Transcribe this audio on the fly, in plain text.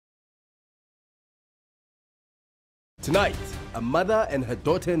Tonight, a mother and her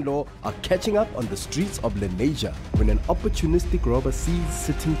daughter-in-law are catching up on the streets of Lenasia when an opportunistic robber sees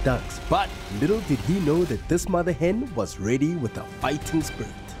sitting ducks. But little did he know that this mother hen was ready with a fighting spirit.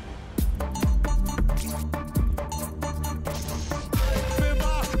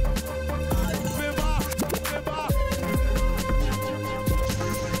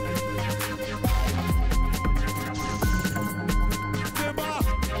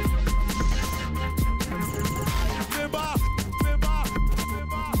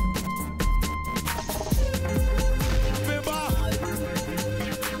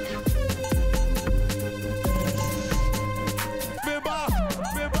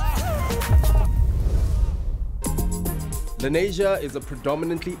 Lenasia is a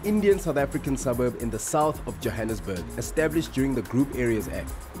predominantly Indian South African suburb in the south of Johannesburg, established during the Group Areas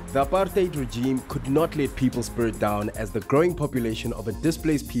Act. The apartheid regime could not let people's spirit down as the growing population of a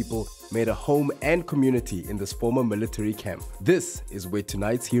displaced people made a home and community in this former military camp. This is where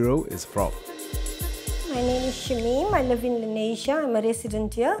tonight's hero is from. My name is Shamim. I live in Lenasia. I'm a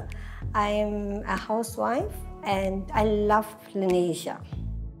resident here. I am a housewife and I love Lenasia.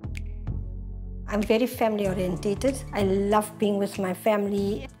 I'm very family orientated. I love being with my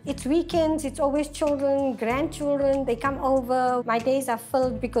family. It's weekends, it's always children, grandchildren, they come over. My days are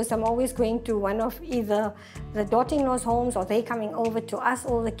filled because I'm always going to one of either the daughter-in-law's homes or they coming over to us,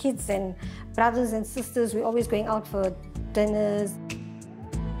 all the kids and brothers and sisters. We're always going out for dinners.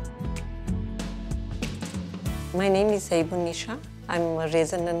 My name is Lenasia. I'm a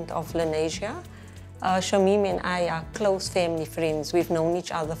resident of Lenasia. Shamim and I are close family friends. We've known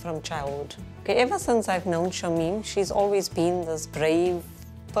each other from childhood. Okay, ever since I've known Shamim, she's always been this brave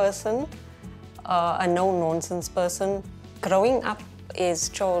person, a no-nonsense person. Growing up as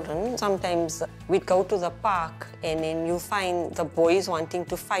children, sometimes we'd go to the park and then you'll find the boys wanting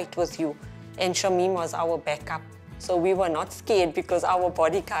to fight with you. And Shamim was our backup. So we were not scared because our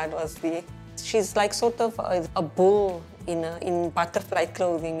bodyguard was there. She's like sort of a bull in butterfly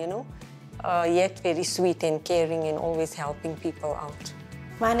clothing, you know, yet very sweet and caring and always helping people out.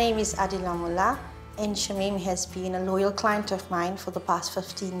 My name is Adila Mullah, and Shamim has been a loyal client of mine for the past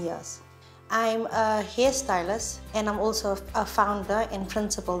 15 years. I'm a hairstylist, and I'm also a founder and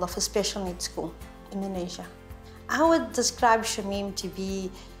principal of a special needs school in Lenasia. I would describe Shamim to be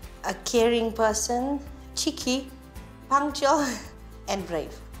a caring person, cheeky, punctual, and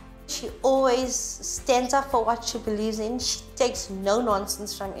brave. She always stands up for what she believes in. She takes no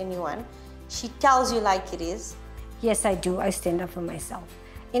nonsense from anyone. She tells you like it is. Yes, I do. I stand up for myself.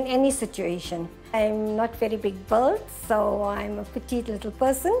 In any situation. I'm not very big built, so I'm a petite little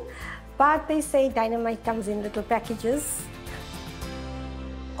person. But they say dynamite comes in little packages.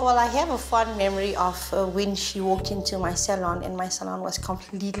 Well, I have a fond memory of when she walked into my salon and my salon was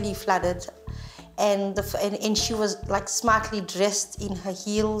completely flooded. And she was like smartly dressed in her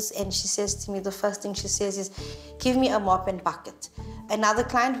heels, and she says to me, the first thing she says is, "Give me a mop and bucket." Another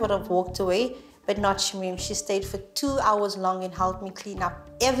client would have walked away, but not Shamim. She stayed for 2 hours long and helped me clean up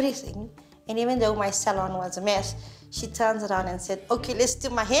everything. And even though my salon was a mess, she turns around and said, "Okay, let's do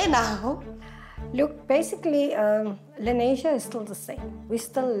my hair now." Look, basically, Lenasia is still the same. We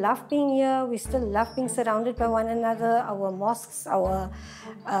still love being here. We still love being surrounded by one another, our mosques, our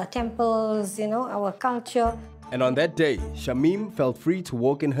temples, you know, our culture. And on that day, Shamim felt free to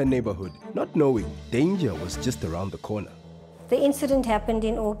walk in her neighborhood, not knowing danger was just around the corner. The incident happened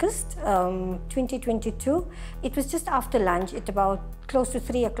in August 2022. It was just after lunch at about close to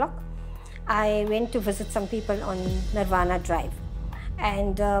 3 o'clock. I went to visit some people on Nirvana Drive.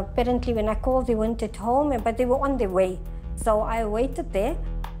 And apparently when I called, they weren't at home, but they were on their way. So I waited there.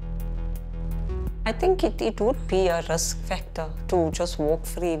 I think it would be a risk factor to just walk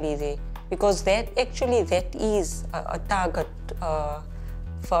freely there, because that is a target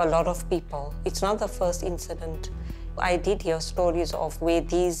for a lot of people. It's not the first incident. I did hear stories of where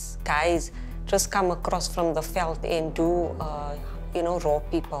these guys just come across from the veld and do, rob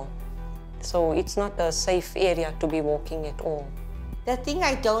people. So it's not a safe area to be walking at all. The thing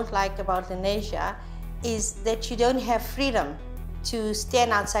I don't like about Lenasia is that you don't have freedom to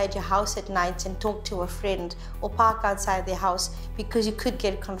stand outside your house at night and talk to a friend or park outside their house because you could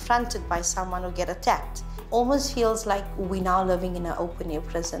get confronted by someone or get attacked. Almost feels like we're now living in an open-air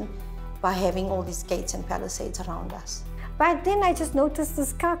prison by having all these gates and palisades around us. But then I just noticed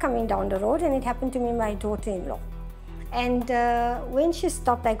this car coming down the road, and it happened to be my daughter-in-law. And when she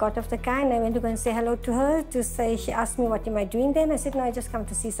stopped, I got off the car and I went to go and say hello to her. She asked me, "What am I doing there?" And I said, "No, I just come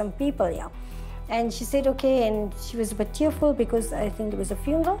to see some people here." And she said, "Okay," and she was a bit tearful because I think there was a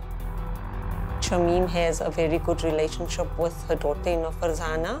funeral. Shamim has a very good relationship with her daughter-in-law,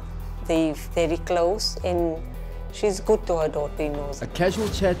 Farzana. They're very close, and She's good to her daughter, he knows. A casual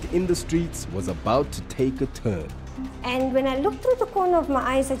chat in the streets was about to take a turn. And when I looked through the corner of my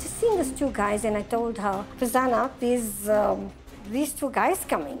eyes, I just seen these two guys, and I told her, Fazana, these two guys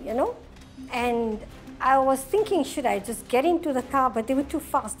coming, you know? And I was thinking, should I just get into the car? But they were too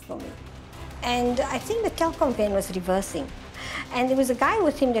fast for me. And I think the telecom van was reversing. And there was a guy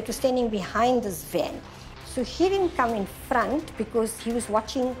with him that was standing behind this van. So he didn't come in front because he was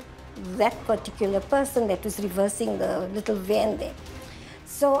watching that particular person that was reversing the little van there.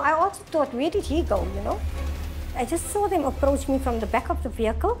 So I also thought, where did he go, you know? I just saw them approach me from the back of the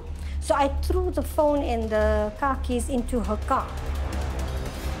vehicle. So I threw the phone and the car keys into her car.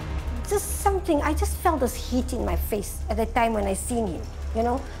 Just something, I just felt this heat in my face at the time when I seen him, you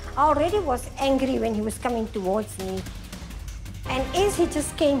know. I already was angry when he was coming towards me. And as he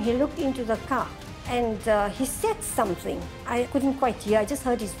just came, he looked into the car and he said something. I couldn't quite hear, I just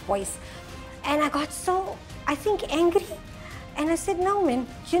heard his voice. And I got so, I think, angry. And I said, no, man,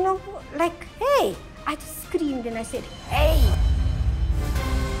 you know, like, hey. I just screamed and I said, hey.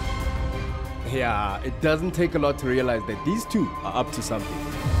 Yeah, it doesn't take a lot to realize that these two are up to something.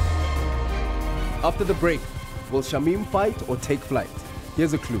 After the break, will Shamim fight or take flight?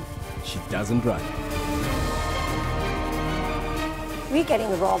 Here's a clue. She doesn't run. We're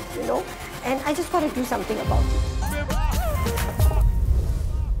getting robbed, you know, and I just got to do something about it.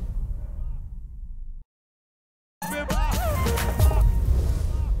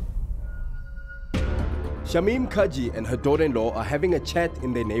 Shamim Kaji and her daughter-in-law are having a chat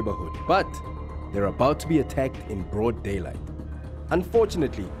in their neighborhood, but they're about to be attacked in broad daylight.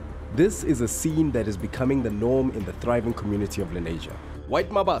 Unfortunately, this is a scene that is becoming the norm in the thriving community of Lenasia. White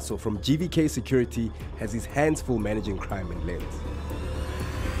Mabaso from GVK Security has his hands full managing crime in Lens.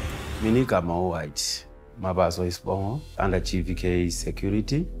 Minikama White Mabaso is born under GVK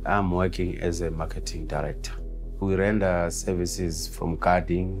Security. I'm working as a marketing director. We render services from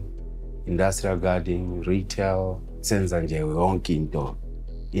guarding, industrial guarding, retail, senza nje yonke into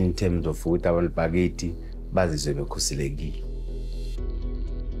in terms of ukuthi abantu bakithi bazizwe bekhuselekile.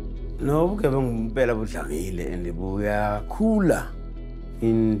 No, bugebengu impela budlangile and buyakhula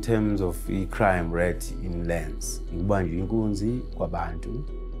in terms of crime rate in Lens. Ukubanjwa inkunzi kwabantu,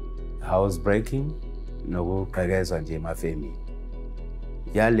 house breaking, nokuqhekezwa nje emafemini.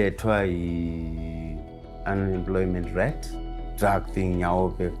 Yalethwa unemployment rate, drug thing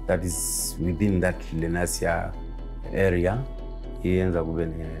that is within that Lenasia area, yenza kube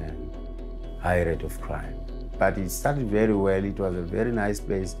a high rate of crime. But it started very well, it was a very nice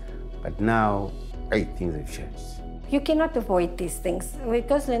place, but now things have changed. You cannot avoid these things.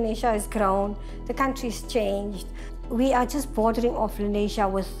 Because Lenasia has grown, the country's changed. We are just bordering off Lenasia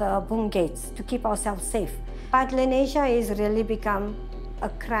with boom gates to keep ourselves safe. But Lenasia has really become a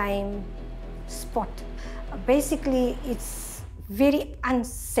crime spot. Basically, it's very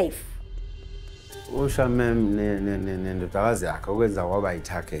unsafe. Shamim nendodakazi yakhe ukwenza waba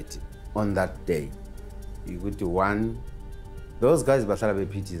i-target on that day. Ukuthi one, those guys bahlala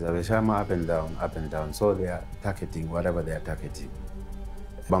bephithiza beshama up and down, so they are targeting whatever they are targeting.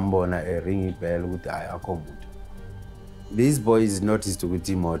 Bambona ring ibell ukuthi akho muntu. These boys noticed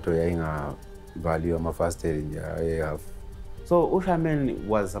ukuthi imoto yayingavalue ama-fastering have. So Shamim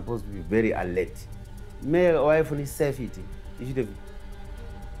was supposed to be very alert. May wife is safety. You should have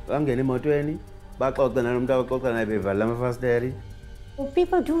angena emotweni baxoxa nalomuntu axoxa naye bevala ama-fastering.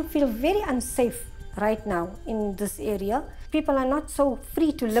 People do feel very unsafe right now in this area. People are not so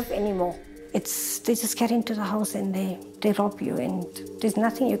free to live anymore. They just get into the house and they rob you, and there's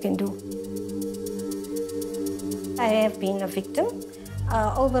nothing you can do. I have been a victim.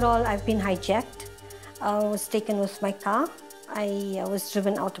 Overall, I've been hijacked. I was taken with my car. I was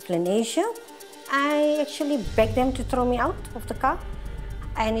driven out of Lenasia. I actually begged them to throw me out of the car.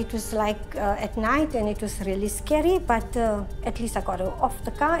 And it was like at night, and it was really scary, but at least I got off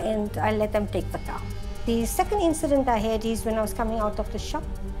the car and I let them take the car. The second incident I had is when I was coming out of the shop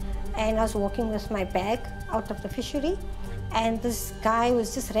and I was walking with my bag out of the fishery, and this guy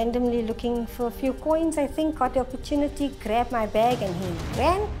was just randomly looking for a few coins, I think, got the opportunity, grabbed my bag and he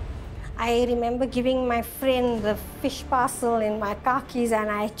ran. I remember giving my friend the fish parcel and my car keys, and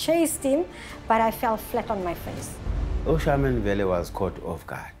I chased him, but I fell flat on my face. Shamim vele was caught off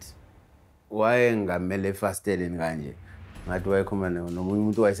guard. Wayengamele fastering kanje. Ngathi wayekhoma nomunye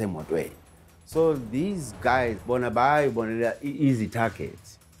umuntu wayesemotweni. So these guys bona easy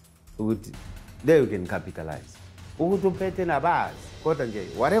targets. Ukuthi there you can capitalize. Ukuthi uphethe nabazi kodwa nje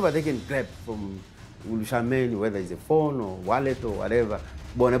whatever they can grab from Shamim, whether it's a phone or wallet or whatever,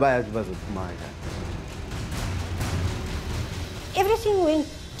 bona bayazi bazophuma kanjani. Everything went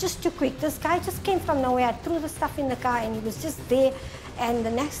just too quick. This guy just came from nowhere. I threw the stuff in the car and he was just there. And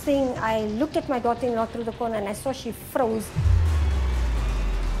the next thing, I looked at my daughter-in-law through the corner and I saw she froze.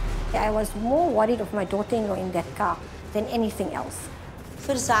 I was more worried of my daughter-in-law in that car than anything else.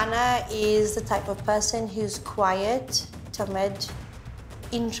 Farzana is the type of person who's quiet, timid,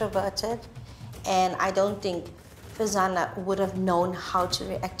 introverted, and I don't think Farzana would have known how to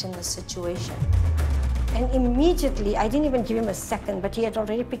react in this situation. And immediately, I didn't even give him a second, but he had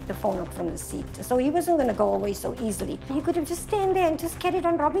already picked the phone up from the seat. So he wasn't going to go away so easily. He could have just stayed there and just carried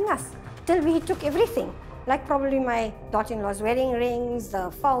on robbing us till we took everything. Like probably my daughter-in-law's wedding rings,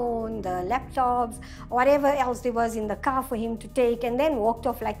 the phone, the laptops, whatever else there was in the car for him to take, and then walked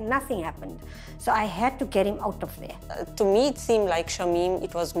off like nothing happened. So I had to get him out of there. To me, it seemed like Shamim,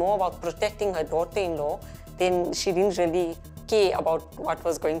 it was more about protecting her daughter-in-law than she didn't really care about what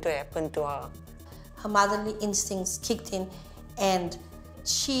was going to happen to her. Her motherly instincts kicked in and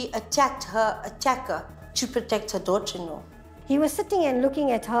she attacked her attacker to protect her daughter-in-law. He was sitting and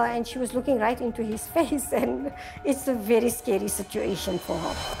looking at her and she was looking right into his face, and it's a very scary situation for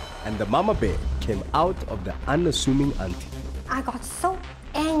her. And the mama bear came out of the unassuming auntie. I got so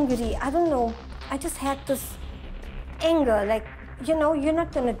angry. I don't know. I just had this anger, like, you know, you're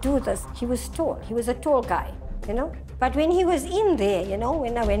not going to do this. He was tall. He was a tall guy, you know. But when he was in there, you know,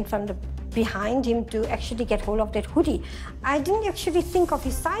 when I went from the behind him to actually get hold of that hoodie, I didn't actually think of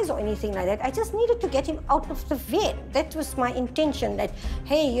his size or anything like that. I just needed to get him out of the van. That was my intention, that,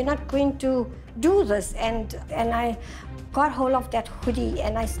 hey, you're not going to do this. And I got hold of that hoodie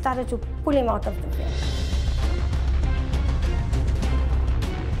and I started to pull him out of the van.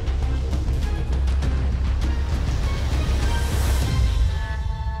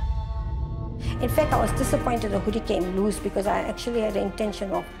 In fact, I was disappointed the hoodie came loose because I actually had the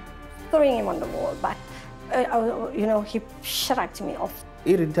intention of throwing him on the wall, but you know, he shrugged me off.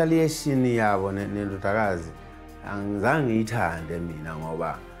 I-retaliation yabo nendodakazi angizange ngiyithande mina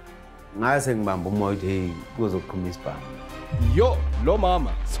ngoba ngase ngibamba umoya hey kuzoqhuma isibhamu. Yo, lo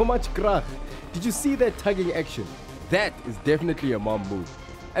mama, so much krach. Did you see that tugging action? That is definitely a mom move.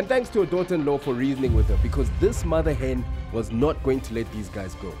 And thanks to her daughter-in-law for reasoning with her, because this mother hen was not going to let these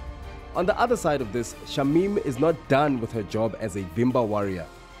guys go. On the other side of this, Shamim is not done with her job as a Vimba warrior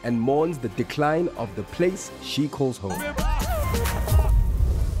and mourns the decline of the place she calls home.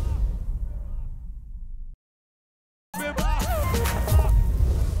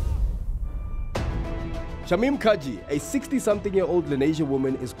 Shamim Kaji, a 60-something-year-old Lenasia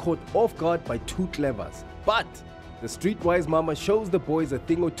woman, is caught off guard by two clevers. But the streetwise mama shows the boys a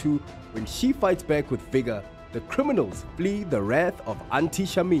thing or two when she fights back with vigor. The criminals flee the wrath of Auntie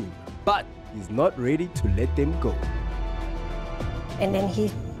Shamim, but he's not ready to let them go. And then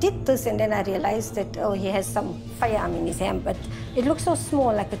he did this, and then I realized that, oh, he has some firearm in his hand, but it looks so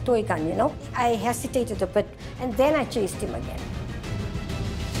small, like a toy gun, you know. I hesitated a bit, and then I chased him again.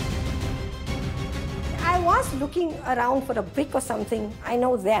 I was looking around for a brick or something, I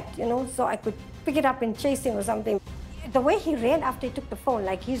know that, you know, so I could pick it up and chase him or something. The way he ran after he took the phone,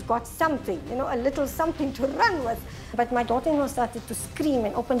 like he's got something, you know, a little something to run with. But my daughter-in-law started to scream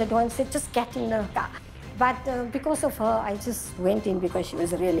and opened the door and said, just get in the car. But because of her, I just went in because she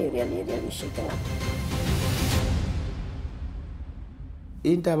was really, really, really shaken up.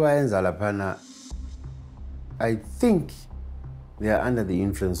 Into abayenza laphana, I think they are under the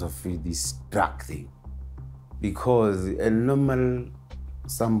influence of this drug thing, because a normal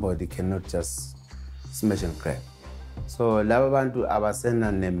somebody cannot just smash and grab. So laba bantu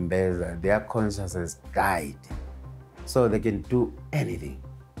abasena nembeza, their consciousness died, so they can do anything.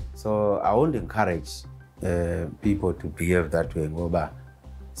 So I won't encourage people to behave that way. Ngoba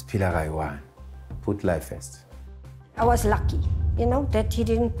siphila kayi-one, put life first. I was lucky, you know, that he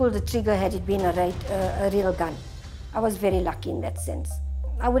didn't pull the trigger had it been a real gun. I was very lucky in that sense.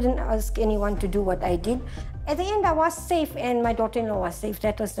 I wouldn't ask anyone to do what I did. At the end, I was safe and my daughter-in-law was safe.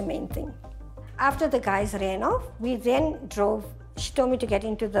 That was the main thing. After the guys ran off, we then drove. She told me to get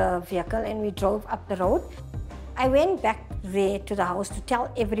into the vehicle and we drove up the road. I went back there to the house to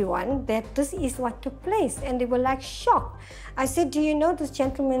tell everyone that this is what took place, and they were like shocked. I said, do you know this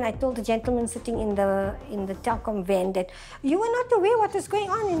gentleman? I told the gentleman sitting in the telecom van that you were not aware what was going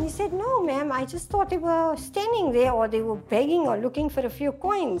on, and he said, no ma'am, I just thought they were standing there or they were begging or looking for a few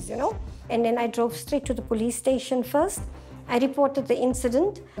coins, you know. And then I drove straight to the police station first. I reported the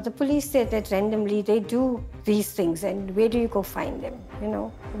incident. The police said that randomly they do these things, and where do you go find them, you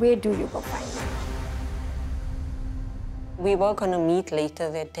know? Where do you go find them? We were going to meet later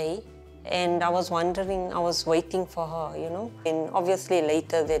that day, and I was wondering, I was waiting for her, you know. And obviously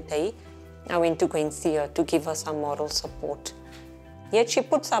later that day, I went to go and see her to give her some moral support. Yet she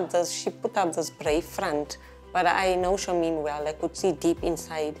put up this brave front, but I know Shamim well. I could see deep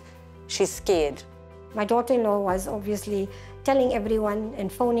inside, she's scared. My daughter-in-law was obviously telling everyone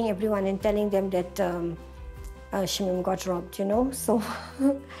and phoning everyone and telling them that Shamim got robbed, you know. So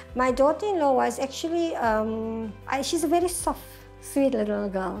my daughter-in-law was actually, she's a very soft, sweet little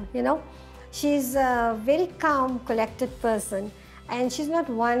girl, you know. She's a very calm, collected person, and she's not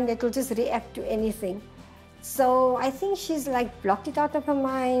one that will just react to anything. So I think she's like blocked it out of her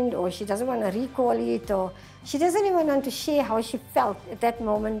mind, or she doesn't want to recall it, or she doesn't even want to share how she felt at that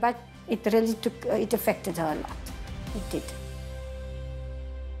moment, but it really it affected her a lot. It did.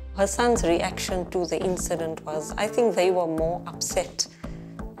 Her son's reaction to the incident was, I think they were more upset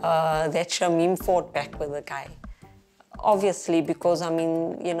that Shamim fought back with the guy. Obviously, because, I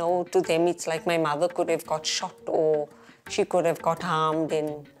mean, you know, to them it's like my mother could have got shot or she could have got harmed,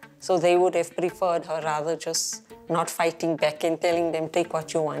 and so they would have preferred her rather just not fighting back and telling them, take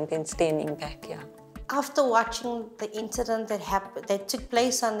what you want, and standing back, yeah. After watching the incident that took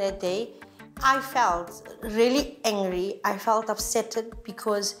place on that day, I felt really angry. I felt upset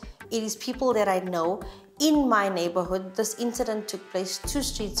because it is people that I know in my neighborhood. This incident took place 2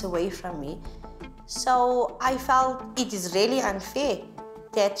 streets away from me. So I felt it is really unfair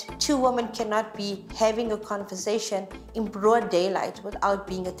that 2 women cannot be having a conversation in broad daylight without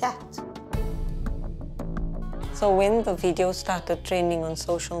being attacked. So when the video started trending on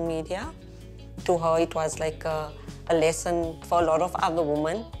social media, to her it was like a lesson for a lot of other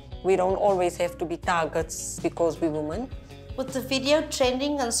women. We don't always have to be targets because we're women. With the video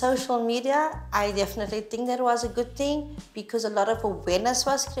trending on social media, I definitely think that was a good thing because a lot of awareness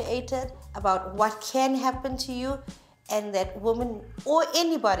was created about what can happen to you, and that women or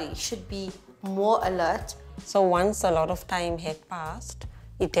anybody should be more alert. So once a lot of time had passed,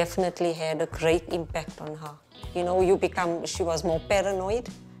 it definitely had a great impact on her. You know, she was more paranoid,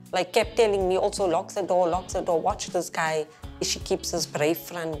 like kept telling me also, lock the door, watch this guy. She keeps this brave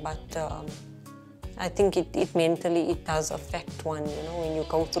front, but I think it mentally, it does affect one, you know, when you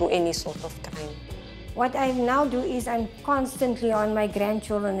go through any sort of crime. What I now do is I'm constantly on my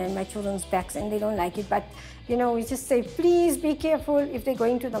grandchildren and my children's backs, and they don't like it, but you know, we just say, please be careful. If they're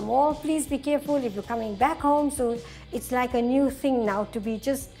going to the mall, please be careful. If you're coming back home, so it's like a new thing now to be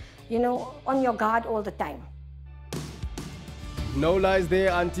just, you know, on your guard all the time. No lies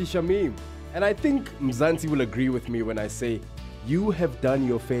there, Auntie Shamim. And I think Mzansi will agree with me when I say you have done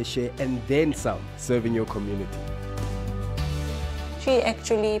your fair share and then some serving your community. She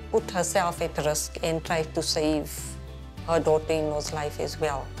actually put herself at risk and tried to save her daughter-in-law's life as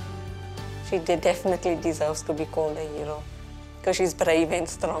well. She definitely deserves to be called a hero because she's brave and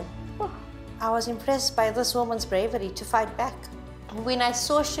strong. I was impressed by this woman's bravery to fight back. When I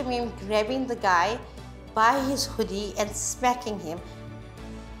saw Shamim grabbing the guy by his hoodie and smacking him,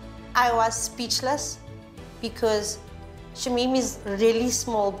 I was speechless because Shamim is really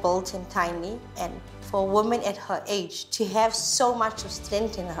small built and tiny, and for a woman at her age to have so much of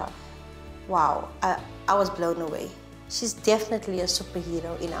strength in her, wow, I was blown away. She's definitely a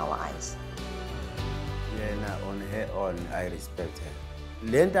superhero in our eyes. Yeah, on her own, I respect her.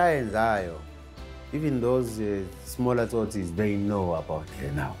 Lenta enzayo, even those smaller authorities, they know about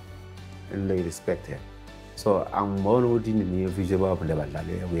her now, and they respect her. So I'm more in the near future about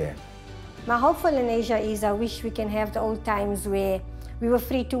the. My hope for Lenasia is I wish we can have the old times where we were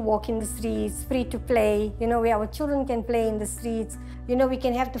free to walk in the streets, free to play, you know, where our children can play in the streets. You know, we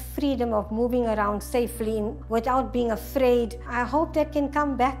can have the freedom of moving around safely without being afraid. I hope that can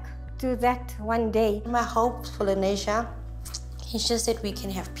come back to that one day. My hope for Lenasia is just that we can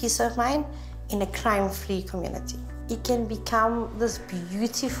have peace of mind in a crime-free community. It can become this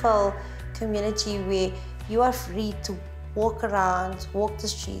beautiful community where you are free to walk around, walk the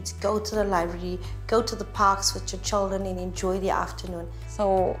streets, go to the library, go to the parks with your children and enjoy the afternoon.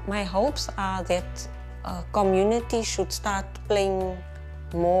 So my hopes are that community should start playing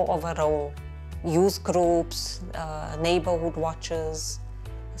more of a role. Youth groups, neighbourhood watches.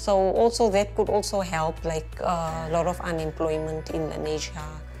 So also that could also help, like a lot of unemployment in Lenasia,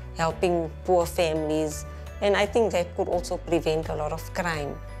 helping poor families. And I think that could also prevent a lot of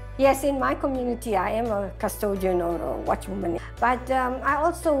crime. Yes, in my community, I am a custodian or a watchwoman. But I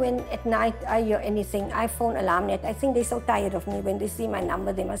also, when at night I hear anything, I phone AlarmNet. I think they're so tired of me. When they see my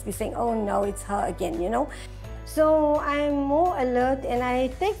number, they must be saying, oh no, it's her again, you know. So I'm more alert, and I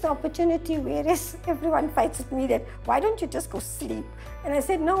take the opportunity, whereas everyone fights with me that, why don't you just go sleep? And I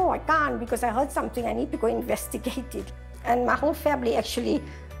said, no, I can't, because I heard something, I need to go investigate it. And my whole family actually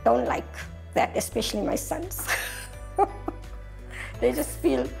don't like that, especially my sons. They just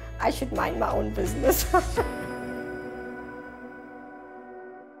feel I should mind my own business.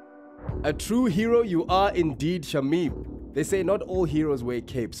 A true hero you are indeed, Shamim. They say not all heroes wear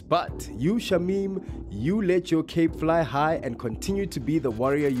capes, but you, Shamim, you let your cape fly high and continue to be the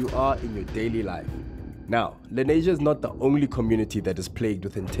warrior you are in your daily life. Now, Lenasia is not the only community that is plagued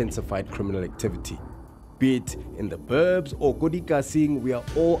with intensified criminal activity. Be it in the burbs or Godikasing, we are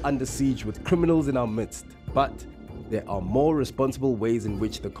all under siege with criminals in our midst. But there are more responsible ways in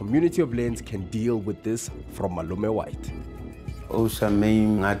which the community of Lens can deal with this from Malume White. Oh,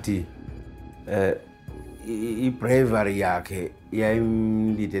 Shamim ngati, bravery yakhe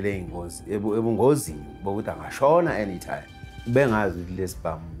yayimlidele ingozi ebungozini bokuthi angashona anytime. Bengazi ukuthi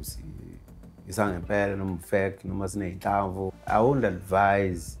lesibhamu isangempela noma fake noma sineyinhlamvu. I won't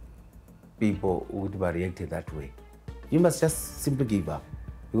advise people ukuthi ba react that way. You must just simply give up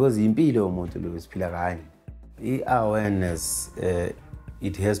because impilo yomuntu lo esiphila kanye. Awareness,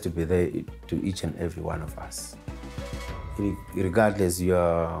 it has to be there to each and every one of us. Regardless, you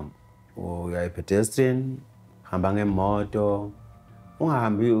are a pedestrian, hamba ngemoto,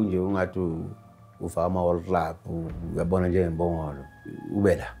 ungahambi unje ungathi ufa ama-wall club, uyabona nje ngembongolo,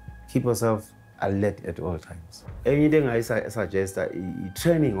 ubela. Keep yourself alert at all times. Anything I suggest a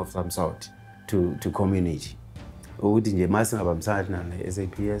training of some sort to community. Ukuthi nje masingabambisana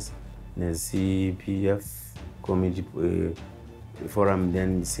ne-SAPS, ne-CPF, community forum,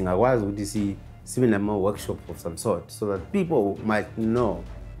 then singakwazi ukuthi sibe nama workshop of some sort so that people might know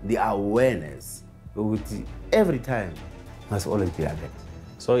the awareness ukuthi every time must always be alert.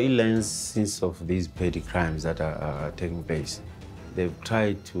 So it learns since of these petty crimes that are taking place. They've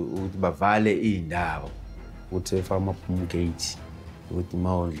tried to bavale indawo ukuthi fama gate ukuthi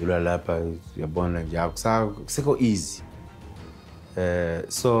mawudlula lapha uyabona nje akusekho easy.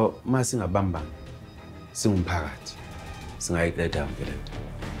 So masingabamba singumphakathi singayiqeda ngempela.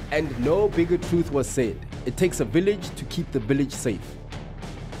 And no bigger truth was said. It takes a village to keep the village safe.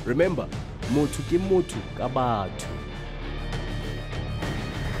 Remember, motu ke motu ka batho.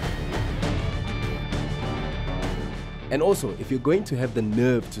 And also, if you're going to have the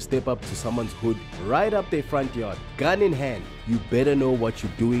nerve to step up to someone's hood right up their front yard, gun in hand, you better know what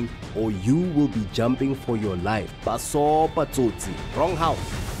you're doing or you will be jumping for your life. Baso patsotsi. Wrong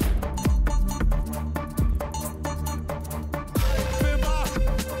house.